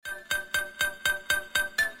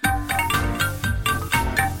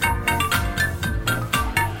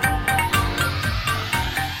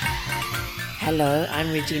Hello,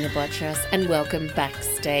 I'm Regina Botros and welcome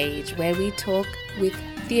backstage, where we talk with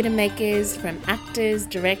theatre makers from actors,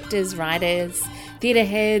 directors, writers, theatre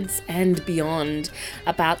heads and beyond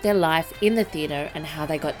about their life in the theatre and how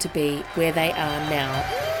they got to be where they are now.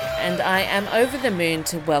 And I am over the moon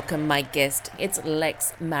to welcome my guest. It's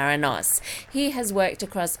Lex Marinos. He has worked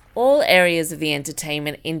across all areas of the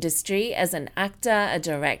entertainment industry as an actor, a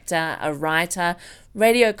director, a writer,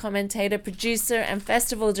 radio commentator, producer and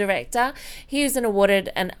festival director. He is awarded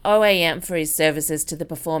an OAM for his services to the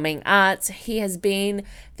performing arts. He has been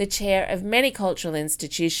the chair of many cultural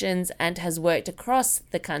institutions and has worked across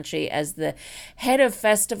the country as the head of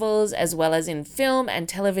festivals, as well as in film and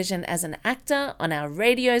television as an actor, on our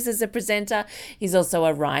radios as a presenter. He's also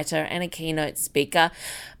a writer and a keynote speaker.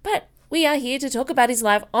 But we are here to talk about his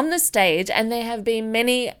life on the stage, and there have been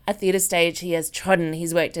many a theatre stage he has trodden.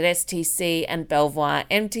 He's worked at STC and Belvoir,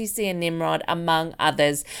 MTC and Nimrod, among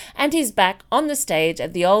others. And he's back on the stage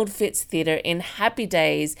at the Old Fitz Theatre in Happy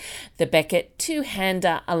Days, the Beckett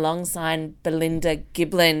two-hander alongside Belinda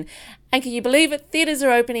Giblin. And can you believe it? Theatres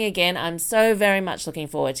are opening again. I'm so very much looking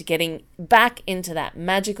forward to getting back into that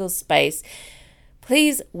magical space.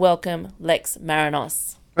 Please welcome Lex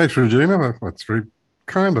Marinos. Thanks, Regina. That's very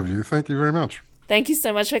kind of you. Thank you very much. Thank you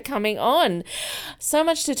so much for coming on. So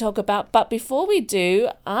much to talk about. But before we do,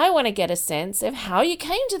 I want to get a sense of how you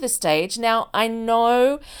came to the stage. Now, I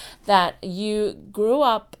know that you grew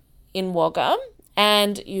up in Wagga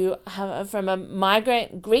and you have from a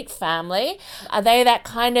migrant Greek family. Are they that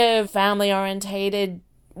kind of family-orientated,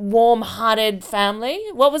 warm-hearted family?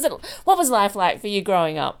 What was life like for you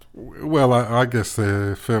growing up? Well, I guess they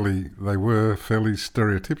were fairly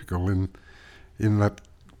stereotypical in that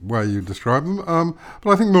way you describe them. But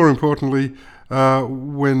I think more importantly,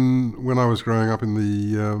 when I was growing up in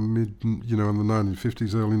the in the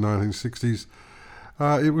 1950s, early 1960s,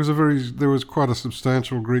 there was quite a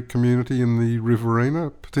substantial Greek community in the Riverina,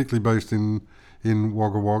 particularly based in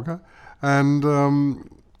Wagga Wagga, and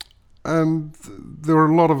there were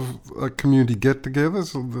a lot of community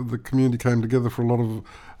get-togethers. The community came together for a lot of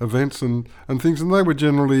events and things, and they were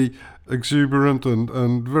generally exuberant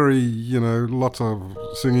and very, lots of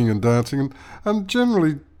singing and dancing, and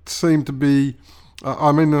generally seemed to be,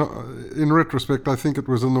 in retrospect, I think it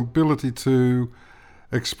was an ability to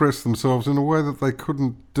express themselves in a way that they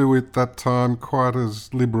couldn't do at that time quite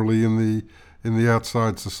as liberally in the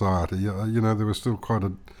outside society. There was still quite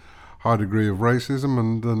a high degree of racism,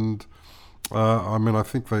 and I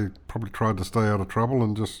think they probably tried to stay out of trouble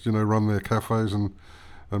and just, run their cafes and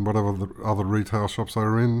whatever the other retail shops they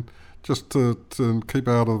were in, just to keep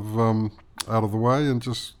out of the way and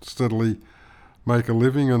just steadily make a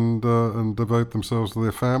living and devote themselves to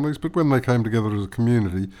their families. But when they came together as a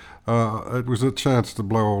community, it was a chance to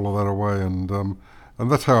blow all of that away, and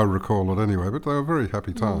that's how I recall it anyway. But they were very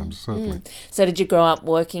happy times, certainly. So did you grow up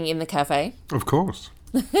working in the cafe? Of course.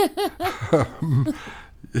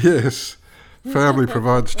 Yes. Family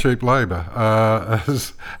provides cheap labour,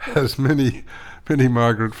 as many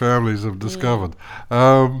migrant families have discovered.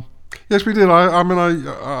 Yes, we did.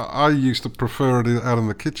 I used to prefer it out in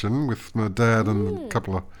the kitchen with my dad and a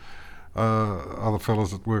couple of other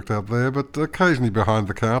fellas that worked out there, but occasionally behind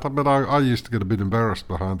the counter. But I used to get a bit embarrassed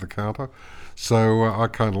behind the counter, so I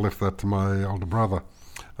kind of left that to my older brother.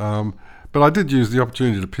 But I did use the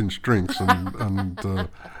opportunity to pinch drinks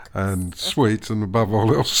and sweets, and above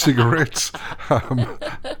all else, cigarettes.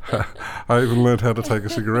 I even learned how to take a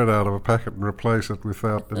cigarette out of a packet and replace it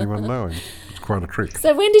without anyone knowing. It's quite a trick.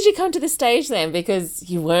 So when did you come to the stage then? Because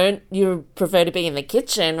you prefer to be in the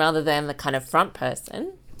kitchen rather than the kind of front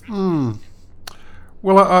person.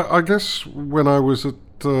 Well, I guess when I was at...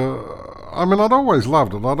 I'd always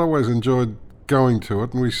loved it. I'd always enjoyed going to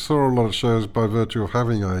it, and we saw a lot of shows by virtue of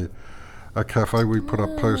having a cafe. We put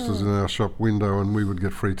up posters in our shop window, and we would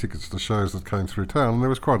get free tickets to shows that came through town. And there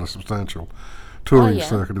was quite a substantial touring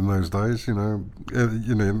circuit in those days.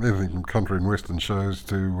 Everything from country and western shows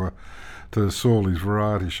to Sawley's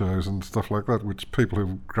variety shows and stuff like that, which people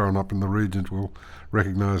who've grown up in the regions will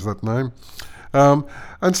recognise that name. And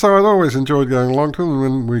so I'd always enjoyed going along to them. And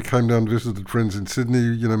when we came down and visited friends in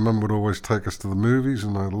Sydney, Mum would always take us to the movies,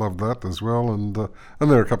 and I loved that as well. And there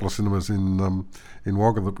are a couple of cinemas in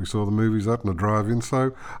Wagga that we saw the movies at, and a drive-in.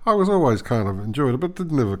 So I was always kind of enjoyed it, but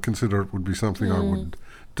did never consider it would be something I would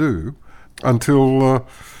do until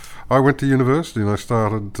I went to university, and I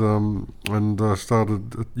started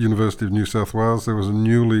at University of New South Wales. There was a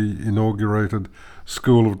newly inaugurated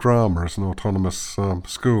School of Drama as an autonomous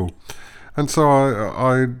school. And so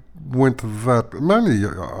I went to that, mainly,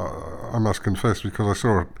 I must confess, because I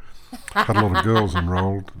saw it had a lot of girls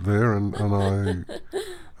enrolled there, and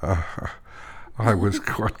I was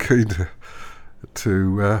quite keen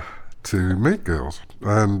to meet girls,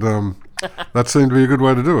 and that seemed to be a good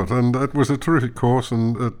way to do it. And it was a terrific course,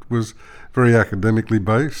 and it was very academically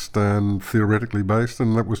based and theoretically based,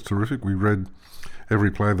 and that was terrific. We read every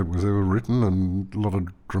play that was ever written and a lot of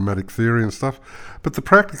dramatic theory and stuff. But the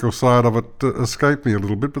practical side of it escaped me a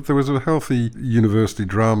little bit, but there was a healthy university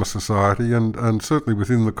drama society, and certainly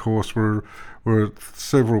within the course were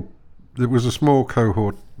several. It was a small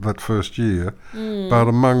cohort that first year, but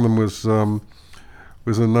among them was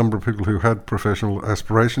a number of people who had professional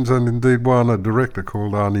aspirations, and indeed one, a director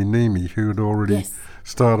called Arnie Nemi, who had already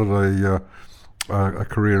started a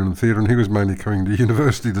career in the theatre, and he was mainly coming to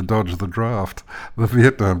university to dodge the draft, the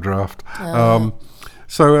Vietnam draft. And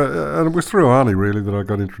it was through Arnie really that I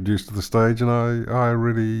got introduced to the stage, and I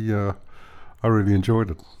really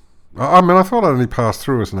enjoyed it. I mean, I thought I'd only pass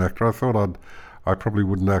through as an actor. I thought I probably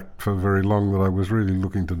wouldn't act for very long, that I was really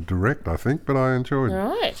looking to direct, I think, but I enjoyed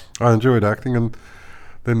acting. And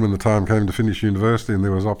then when the time came to finish university, and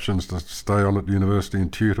there was options to stay on at university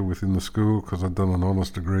and tutor within the school, because I'd done an honours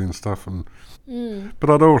degree and stuff, but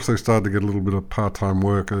I'd also started to get a little bit of part-time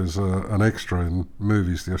work as an extra in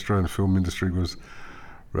movies. The Australian film industry was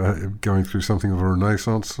going through something of a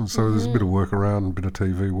renaissance, and so there's a bit of work around, a bit of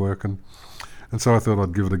TV work, and so I thought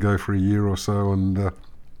I'd give it a go for a year or so, and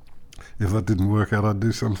if that didn't work out, I'd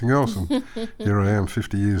do something else. And here I am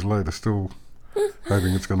 50 years later, still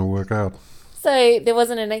hoping it's going to work out. So there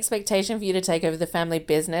wasn't an expectation for you to take over the family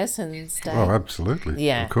business and stay? Oh, absolutely.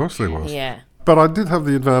 Yeah. Of course there was. Yeah. But I did have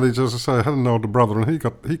the advantage, as I say, I had an older brother, and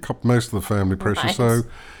he copped most of the family pressure. Right. So,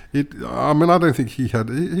 I don't think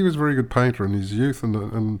he was a very good painter in his youth,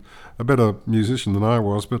 and a better musician than I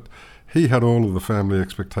was, but he had all of the family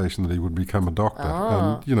expectation that he would become a doctor.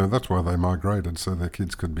 Oh. And, that's why they migrated, so their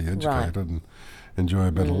kids could be educated and enjoy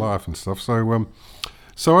a better life and stuff.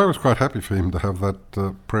 So I was quite happy for him to have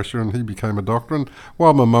that pressure, and he became a doctor. And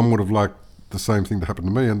while my mum would have liked the same thing to happen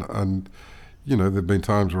to me, and there'd been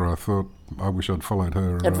times where I thought I wish I'd followed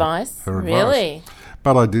her advice. Her advice. Really?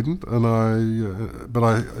 But I didn't, and I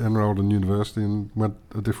enrolled in university and went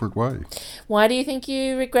a different way. Why do you think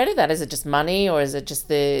you regretted that? Is it just money, or is it just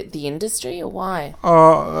the industry, or why?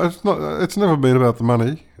 It's never been about the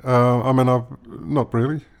money. Not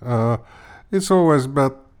really. It's always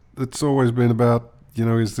been about,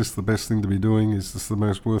 is this the best thing to be doing? Is this the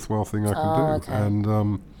most worthwhile thing I can do?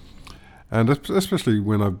 Okay. And especially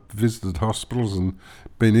when I've visited hospitals and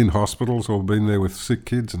been in hospitals or been there with sick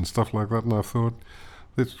kids and stuff like that, and I've thought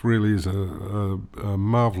this really is a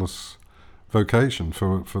marvellous vocation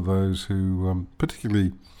for those who,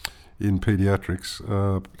 particularly in paediatrics,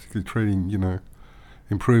 particularly treating,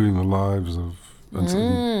 improving the lives of, and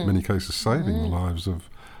in many cases saving the lives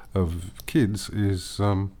of kids is...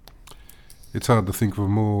 it's hard to think of a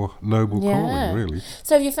more noble calling, really.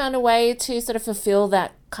 So have you found a way to sort of fulfill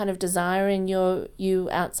that kind of desire in you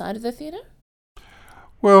outside of the theatre?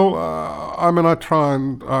 Well, I try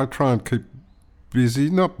and keep busy.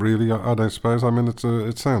 Not really, I don't suppose.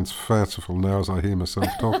 It sounds fanciful now as I hear myself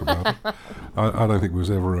talk about it. I don't think it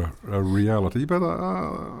was ever a reality, but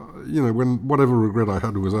when whatever regret I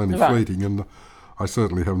had was only fleeting, and I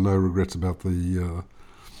certainly have no regrets about the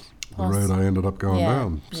road I ended up going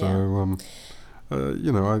down. So,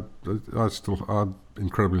 I'm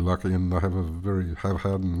incredibly lucky, and I have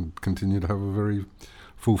had and continue to have a very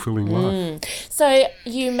fulfilling life. So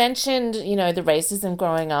you mentioned, the racism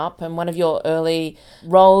growing up, and one of your early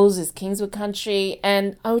roles is Kingswood Country,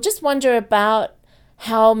 and I would just wonder about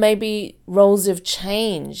how maybe roles have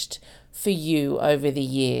changed for you over the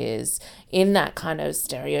years in that kind of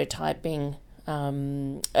stereotyping,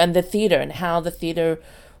 and the theatre, and how the theatre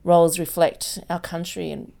roles reflect our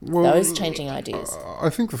country and those changing ideas. I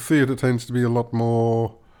think the theatre tends to be a lot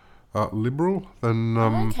more liberal than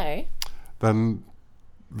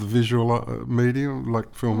the visual medium,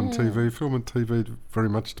 like film and TV. Film and TV very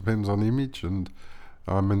much depends on image, and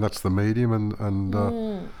that's the medium, and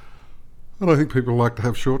I think people like to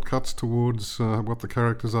have shortcuts towards what the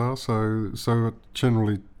characters are, so it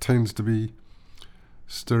generally tends to be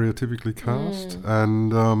stereotypically cast,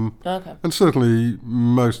 and certainly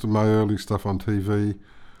most of my early stuff on TV,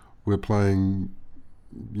 we're playing,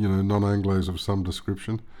 non-Anglos of some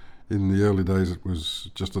description. In the early days, it was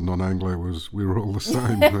just a non-Anglo. We were all the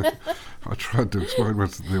same. I tried to explain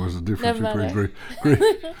there was a difference between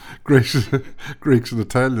Greeks and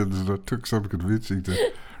Italians, and it took some convincing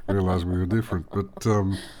to realise we were different. But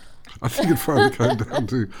I think it finally came down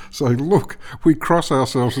to saying, look, we cross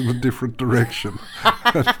ourselves in a different direction.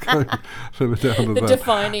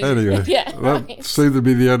 Defining. Anyway, that seemed to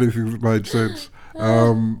be the only thing that made sense.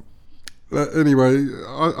 Anyway,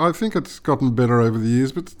 I think it's gotten better over the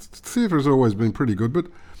years, but theatre has always been pretty good.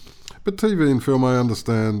 But TV and film, I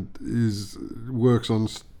understand, works on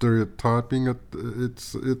stereotyping.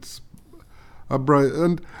 It's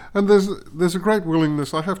and there's a great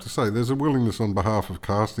willingness. I have to say, there's a willingness on behalf of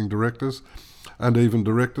casting directors, and even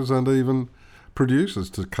directors, and even producers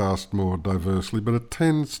to cast more diversely. But it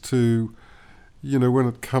tends to, when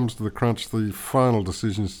it comes to the crunch, the final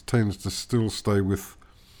decisions tends to still stay with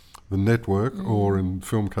the network, or in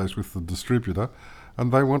film case with the distributor,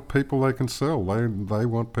 and they want people they can sell. They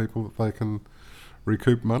want people that they can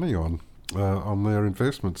recoup money on their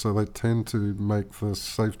investment. So they tend to make the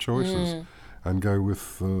safe choices and go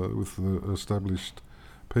with the established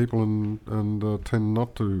people, and tend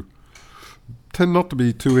not to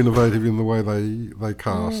be too innovative in the way they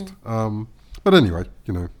cast. But anyway,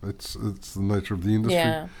 it's the nature of the industry.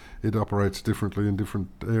 Yeah. It operates differently in different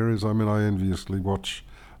areas. I mean, I enviously watch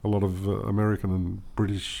a lot of American and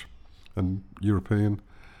British and European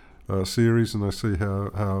series, and I see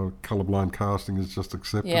how colourblind casting is just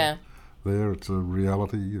accepted. Yeah. There, it's a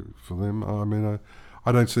reality for them. I mean,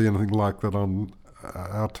 I don't see anything like that on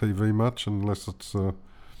our TV much, unless it's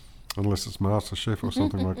MasterChef or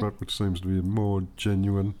something like that, which seems to be a more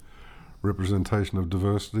genuine representation of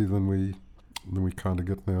diversity than we kind of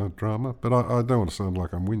get in our drama. But I don't want to sound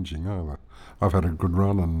like I'm whinging either. I've had a good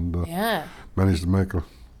run and managed to make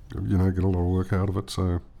get a lot of work out of it,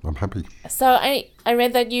 so I'm happy. So I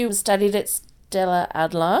read that you studied at Stella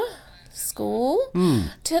Adler School.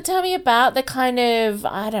 Tell me about the kind of,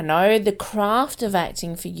 the craft of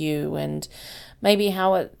acting for you, and maybe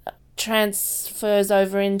how it transfers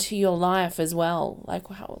over into your life as well. Like,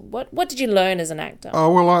 what did you learn as an actor?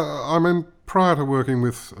 Oh, well, I mean, prior to working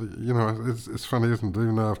with, it's funny, isn't it?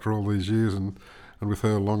 Even after all these years and with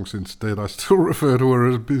her long since dead, I still refer to her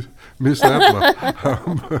as Miss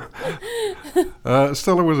Adler.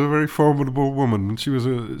 Stella was a very formidable woman.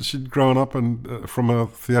 She'd grown up from a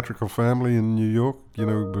theatrical family in New York.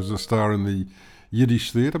 Was a star in the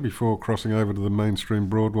Yiddish theatre before crossing over to the mainstream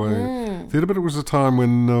Broadway theatre. But it was a time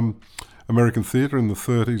when American theatre in the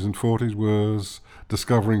 30s and 40s was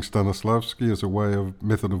discovering Stanislavski as a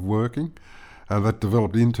method of working. And that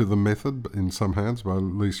developed into the method in some hands by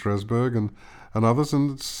Lee Strasberg and others.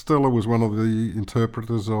 And Stella was one of the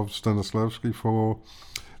interpreters of Stanislavski for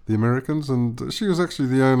the Americans. And she was actually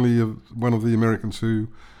the only one of the Americans who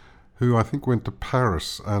I think went to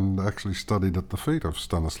Paris and actually studied at the feet of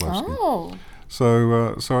Stanislavski. Oh.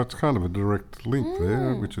 So it's kind of a direct link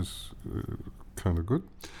there, which is kind of good.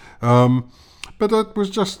 But it was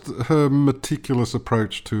just her meticulous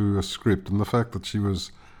approach to a script, and the fact that she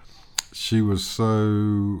was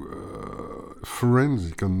so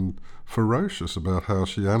forensic and ferocious about how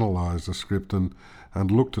she analysed a script and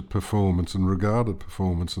looked at performance and regarded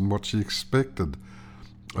performance and what she expected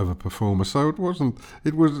of a performer. So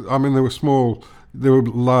there were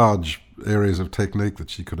large areas of technique that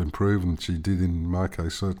she could improve, and she did in my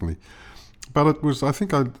case certainly. But it was, I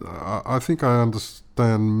think I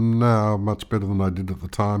understand now much better than I did at the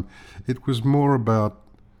time. It was more about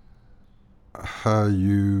how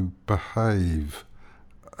you behave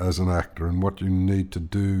as an actor and what you need to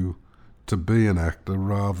do to be an actor,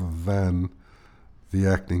 rather than the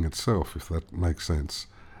acting itself, if that makes sense.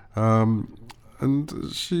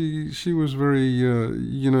 And she was very,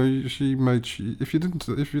 if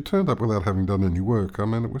you turned up without having done any work, I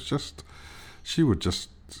mean, it was just, she would just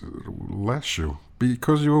lash you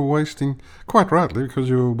because you were wasting, quite rightly, because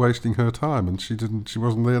you were wasting her time, and she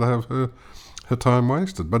wasn't there to have her time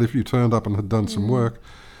wasted. But if you turned up and had done some work,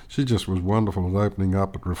 she just was wonderful at opening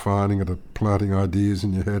up, at refining it, at planting ideas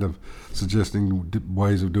in your head, of suggesting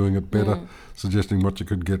ways of doing it better, suggesting what you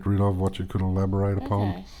could get rid of, what you could elaborate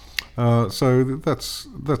upon. So that's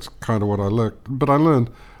kind of what I learned. But I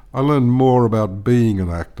learned more about being an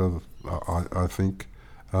actor, I think,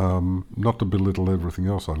 not to belittle everything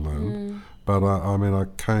else I learned. But I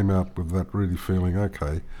came out with that really feeling,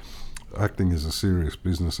 okay, acting is a serious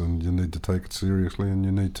business, and you need to take it seriously, and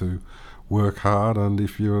you need to work hard, and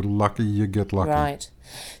if you're lucky, you get lucky. Right.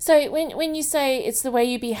 So when you say it's the way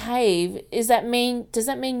you behave, does that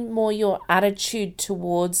mean more your attitude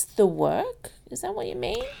towards the work? Is that what you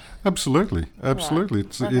mean? Absolutely. Right.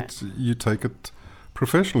 It's you take it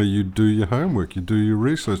professionally. You do your homework. You do your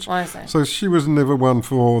research. I see. So she was never one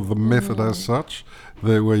for the method as such,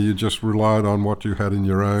 where you just relied on what you had in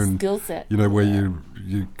your own skill set. Where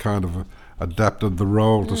you kind of adapted the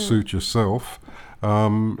role to suit yourself.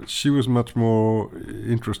 She was much more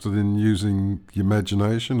interested in using the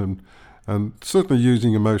imagination and certainly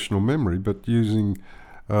using emotional memory, but using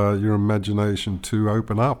your imagination to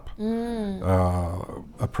open up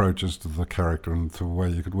approaches to the character and to the way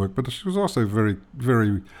you could work. But she was also very,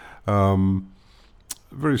 very,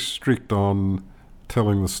 very strict on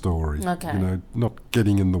telling the story. Okay. You know, not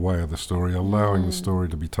getting in the way of the story, allowing the story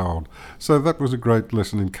to be told. So that was a great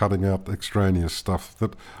lesson in cutting out extraneous stuff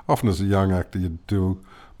that often as a young actor you do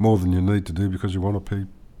more than you need to do because you want to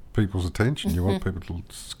people's attention. You want people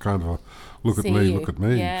to kind of a look at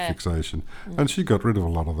me fixation. And she got rid of a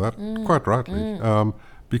lot of that, quite rightly,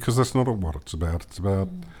 because that's not what it's about. It's about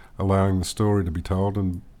allowing the story to be told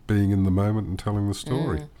and being in the moment and telling the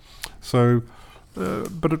story. So,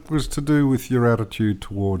 but it was to do with your attitude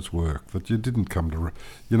towards work, that you didn't come to...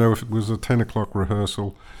 if it was a 10 o'clock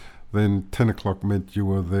rehearsal, then 10 o'clock meant you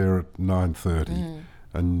were there at 9:30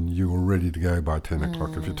 and you were ready to go by 10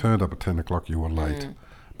 o'clock. If you turned up at 10 o'clock, you were late.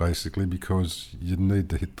 Basically, because you need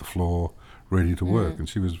to hit the floor ready to work, and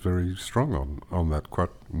she was very strong on that. Quite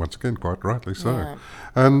rightly so. Yeah.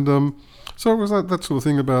 And so it was that sort of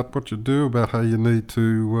thing about what you do, about how you need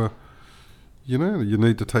to, you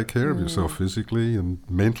need to take care of yourself physically and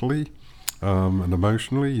mentally, and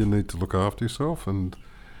emotionally. You need to look after yourself, and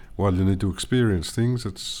while you need to experience things,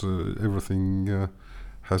 it's everything.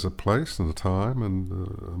 Has a place and a time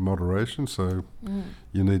and moderation, so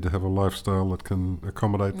you need to have a lifestyle that can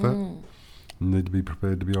accommodate that. You need to be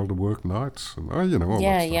prepared to be able to work nights and all that stuff.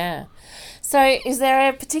 Yeah. So is there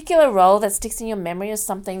a particular role that sticks in your memory as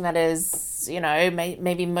something that is,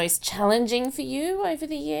 maybe most challenging for you over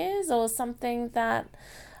the years, or something that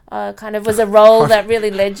kind of was a role that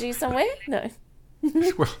really led you somewhere? No.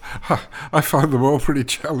 Well, I find them all pretty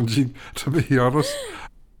challenging, to be honest.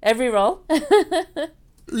 Every role?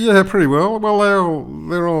 Yeah, pretty well. Well,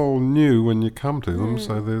 they're all new when you come to them,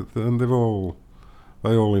 so they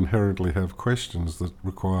all inherently have questions that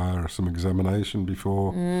require some examination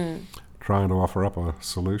before trying to offer up a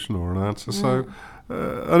solution or an answer. So,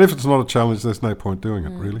 and if it's not a challenge, there's no point doing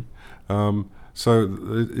it really. So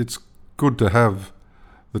it's good to have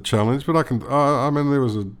the challenge. But there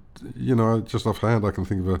was just offhand, I can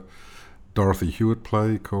think of a Dorothy Hewitt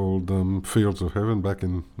play called Fields of Heaven back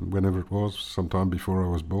in whenever it was, sometime before I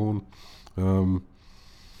was born. And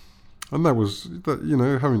that was,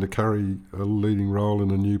 having to carry a leading role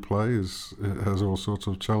in a new play has all sorts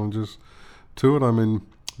of challenges to it. I mean,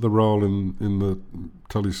 the role in the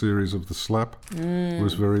teleseries of The Slap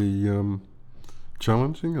was very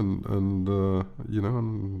challenging, and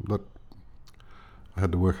that I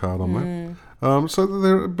had to work hard on that. So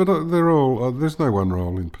they're all. There's no one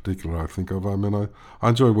role in particular I think of. I mean, I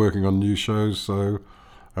enjoy working on new shows, so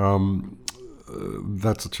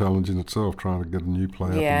that's a challenge in itself, trying to get a new play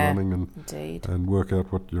up and running and work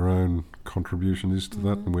out what your own contribution is to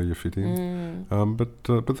that and where you fit in.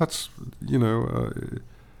 But that's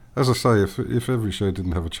as I say, if every show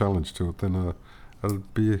didn't have a challenge to it, then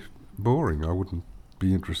it'd be boring. I wouldn't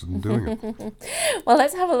be interested in doing it. Well,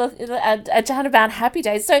 let's have a look a chat about Happy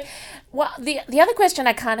Days. So, the other question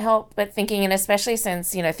I can't help but thinking, and especially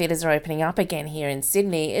since theatres are opening up again here in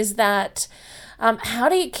Sydney, is that how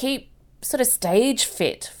do you keep sort of stage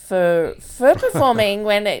fit for performing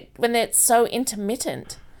when it's so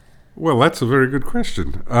intermittent? Well, that's a very good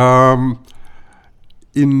question.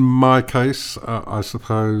 In my case, I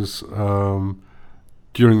suppose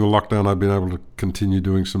during the lockdown, I've been able to continue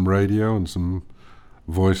doing some radio and some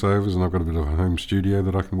voiceovers, and I've got a bit of a home studio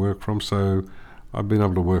that I can work from, so I've been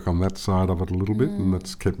able to work on that side of it a little bit, and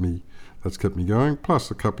that's kept me going.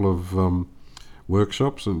 Plus a couple of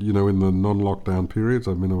workshops, and in the non-lockdown periods,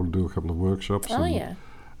 I've been able to do a couple of workshops.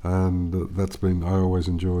 And that's been. I always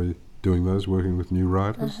enjoy doing those, working with new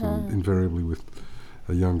writers, and invariably with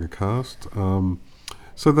a younger cast.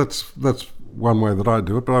 So that's one way that I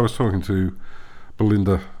do it. But I was talking to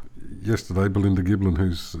Belinda Giblin,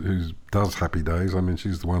 who does Happy Days. I mean,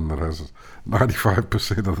 she's the one that has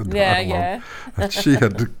 95% of the dialogue. And she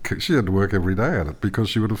had to work every day at it because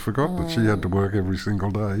she would have forgotten that she had to work every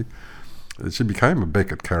single day. She became a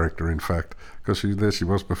Beckett character, in fact, because she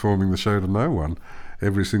was performing the show to no one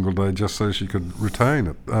every single day just so she could retain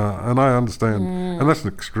it. And I understand, and that's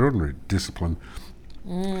an extraordinary discipline.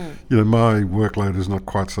 My workload is not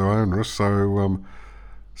quite so onerous,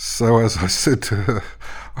 so as I said to her,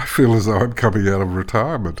 I feel as though I'm coming out of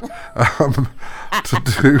retirement to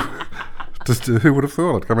do. Who would have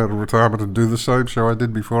thought I'd come out of retirement and do the same show I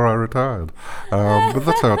did before I retired? But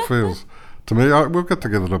that's how it feels to me. We'll get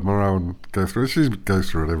together tomorrow and go through it. She goes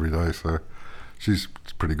through it every day, so she's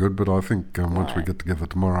pretty good. But I think once we get together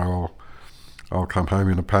tomorrow, I'll come home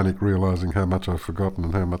in a panic, realising how much I've forgotten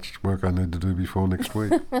and how much work I need to do before next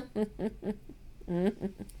week.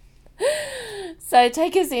 So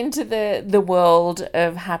take us into the world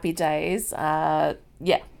of Happy Days.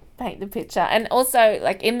 Paint the picture. And also,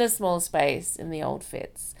 like, in the small space, in the old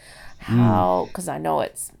Fitz, how, because I know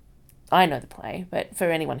the play, but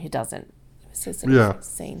for anyone who doesn't, it's a sort of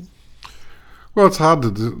scene. Well, it's hard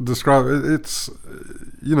to describe. It's,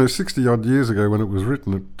 60 odd years ago when it was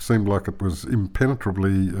written, it seemed like it was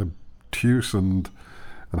impenetrably obtuse and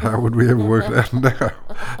how would we ever work it out now?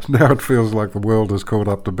 Now it feels like the world has caught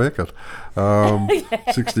up to Beckett.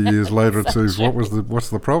 60 years later, it says, what's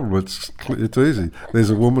the problem? It's easy. There's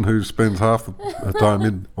a woman who spends half the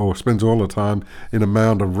time spends all the time in a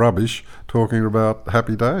mound of rubbish talking about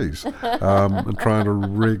happy days and trying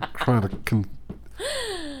to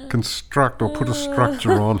construct or put a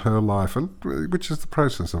structure on her life, and which is the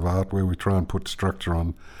process of art, where we try and put structure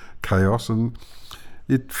on chaos. And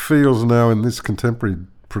it feels now in this contemporary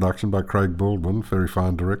production by Craig Baldwin, very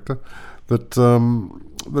fine director, that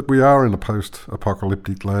we are in a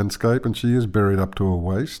post-apocalyptic landscape, and she is buried up to her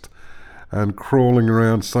waist and crawling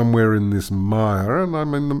around somewhere in this mire. And I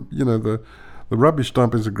mean, the rubbish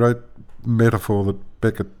dump is a great metaphor that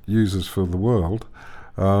Beckett uses for the world,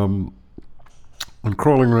 and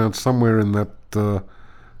crawling around somewhere in that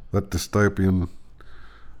dystopian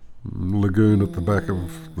lagoon at the back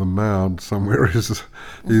of the mound somewhere is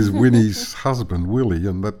Winnie's husband, Willie,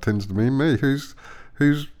 and that tends to be me, who's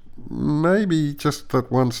maybe just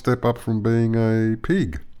that one step up from being a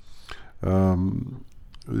pig, in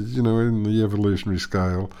the evolutionary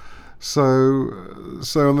scale. So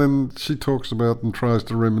and then she talks about and tries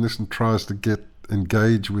to reminisce and tries to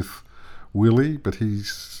engage with Willie, but he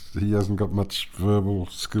hasn't got much verbal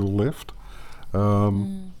skill left.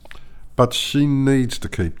 But she needs to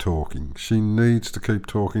keep talking. She needs to keep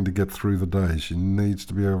talking to get through the day. She needs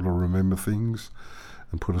to be able to remember things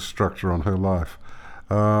and put a structure on her life.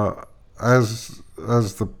 As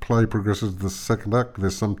the play progresses, the second act,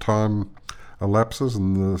 there's some time elapses,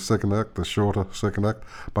 and the second act, the shorter second act,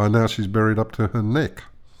 by now she's buried up to her neck.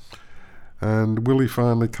 And Willie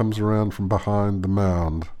finally comes around from behind the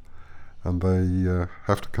mound, and they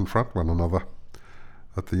have to confront one another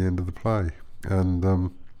at the end of the play.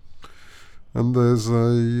 And there's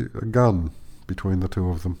a gun between the two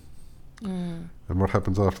of them. And what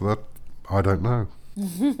happens after that, I don't know.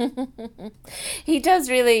 He does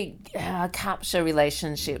really capture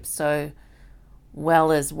relationships so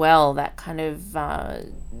well as well, that kind of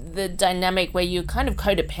the dynamic where you're kind of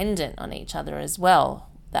codependent on each other as well.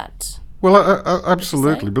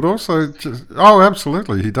 Absolutely, but also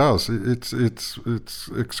absolutely, he does. It's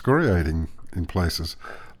excoriating in places,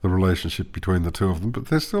 the relationship between the two of them, but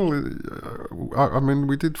there's still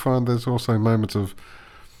we did find there's also moments of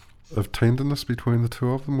tenderness between the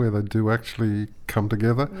two of them where they do actually come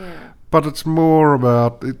together. But it's more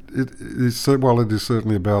about it is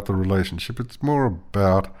certainly about the relationship. It's more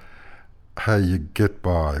about how you get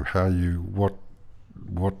by, what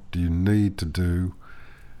do you need to do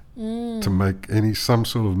to make some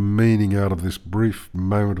sort of meaning out of this brief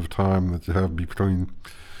moment of time that you have between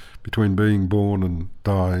being born and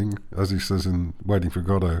dying. As he says in Waiting for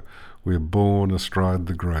Godot, we're born astride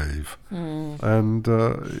the grave. And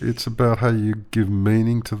it's about how you give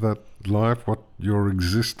meaning to that life, what your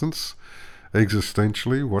existence,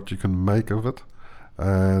 existentially, what you can make of it,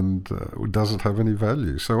 and does it have any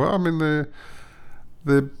value? So, I mean,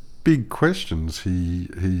 they're big questions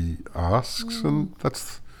he asks, and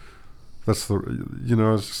that's the,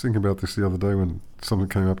 I was just thinking about this the other day when something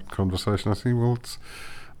came up in conversation. I think,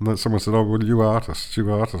 and then someone said, you artists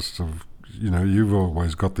have, you've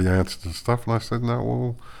always got the answers to stuff. And I said,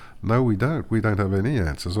 no, we don't. We don't have any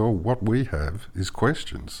answers. All what we have is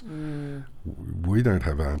questions. We don't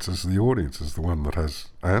have answers. The audience is the one that has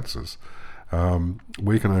answers.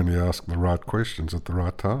 We can only ask the right questions at the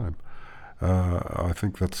right time. I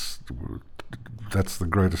think that's the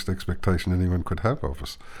greatest expectation anyone could have of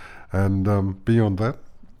us. And beyond that,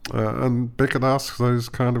 and Beckett asks those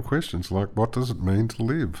kind of questions, like, what does it mean to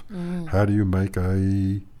live? How do you make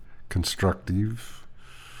a constructive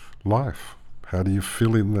life? How do you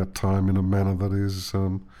fill in that time in a manner that is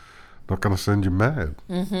not going to send you mad?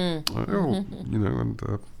 Big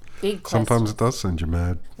questions. Sometimes it does send you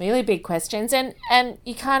mad. Really big questions. And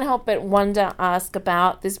you can't help but ask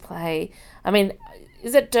about this play. I mean,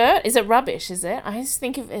 is it dirt? Is it rubbish? Is it? I just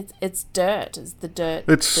think of it. It's dirt. It's the dirt.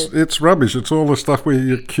 It's rubbish. It's all the stuff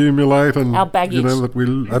we accumulate and our baggage. That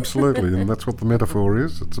we absolutely, and that's what the metaphor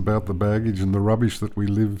is. It's about the baggage and the rubbish that we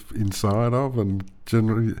live inside of, and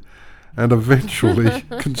generally, and eventually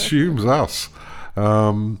consumes us.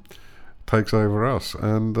 takes over us.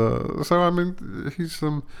 And so I mean, he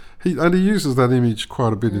uses that image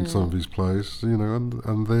quite a bit in some of his plays, he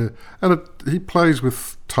plays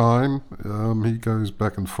with time. He goes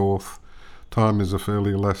back and forth. Time is a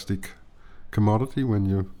fairly elastic commodity when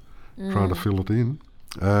you're trying to fill it in,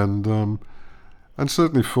 and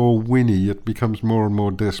certainly for Winnie, it becomes more and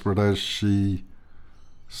more desperate as she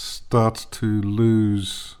starts to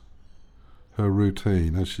lose her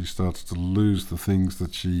routine, as she starts to lose the things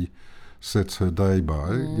that she sets her day by,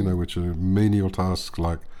 which are menial tasks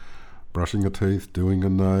like brushing her teeth, doing her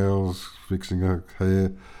nails, fixing her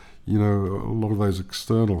hair, a lot of those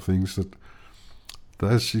external things that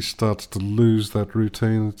as she starts to lose that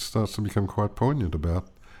routine, it starts to become quite poignant about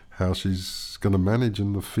how she's going to manage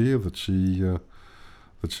and the fear that she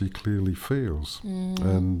clearly feels.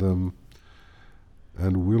 And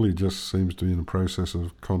Willie just seems to be in a process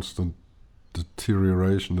of constant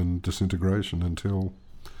deterioration and disintegration until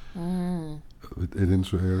it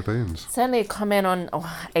ends where it ends. Certainly a comment on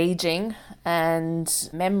aging and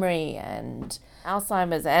memory and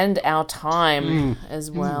Alzheimer's and our time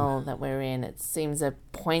as well that we're in. It seems a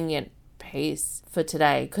poignant piece for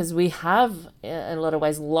today because we have, in a lot of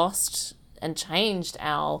ways, lost and changed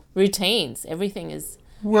our routines. Everything is...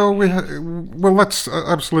 Well, that's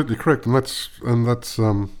absolutely correct, and that's I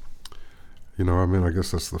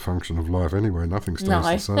guess that's the function of life anyway. Nothing stays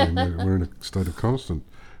the same. We're in a state of constant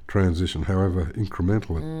transition, however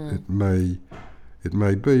incremental it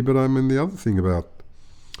may be. But I mean, the other thing about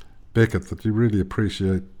Beckett that you really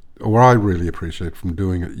appreciate, or I really appreciate from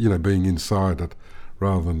doing it, being inside it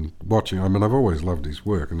rather than watching. I mean, I've always loved his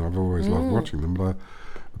work, and I've always loved watching them. But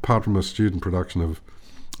apart from a student production of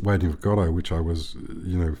Waiting for Godot, which I was,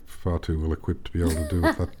 far too well equipped to be able to do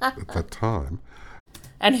at that time.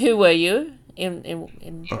 And who were you in?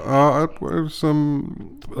 I was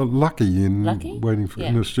lucky in Waiting for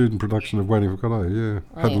in a student production of Waiting for Godot. Yeah,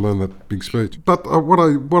 had to learn that big speech. But what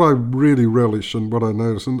I really relish and what I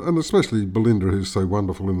notice, and especially Belinda, who's so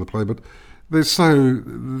wonderful in the play, but the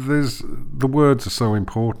words are so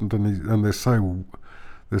important, and they're so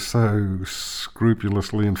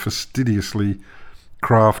scrupulously and fastidiously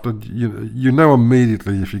crafted. You know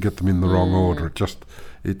immediately if you get them in the wrong order.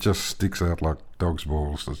 It just sticks out like dog's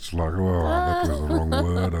balls. It's like, that was the wrong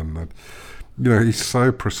word, and that, he's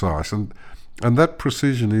so precise, and that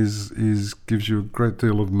precision is gives you a great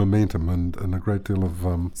deal of momentum and a great deal of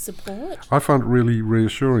support. I find it really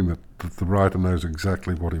reassuring that the writer knows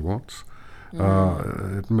exactly what he wants.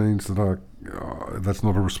 It means that that's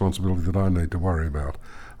not a responsibility that I need to worry about.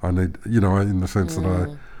 I need, in the sense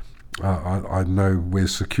that I know we're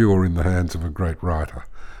secure in the hands of a great writer,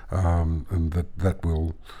 and that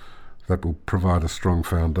will provide a strong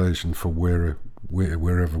foundation for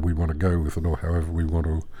wherever we want to go with it, or however we want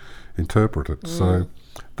to interpret it. So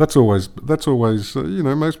that's always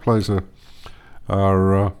most plays are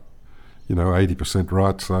 80%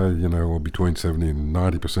 right, say, or between 70 and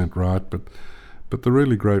 90% right, but the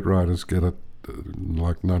really great writers get it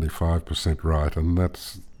like 95% right, and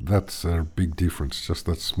that's a big difference. Just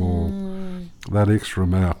that small, that extra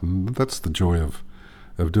amount, and that's the joy of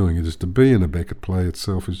doing it. Is to be in a Beckett play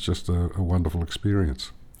itself is just a wonderful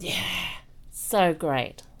experience. Yeah, so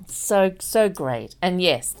great, so great, and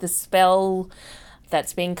yes, the spell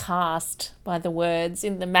that's being cast by the words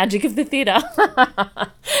in the magic of the theatre.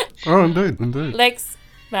 Oh, indeed. Lex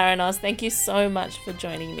Marinos, thank you so much for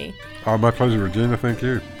joining me. Oh, my pleasure, Regina. Thank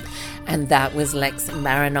you. And that was Lex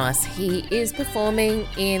Marinos. He is performing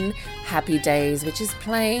in Happy Days, which is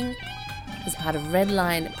playing as part of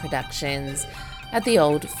Redline Productions at the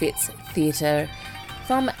Old Fitz Theatre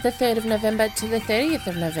from the 3rd of November to the 30th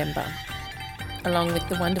of November, along with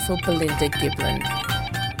the wonderful Belinda Giblin.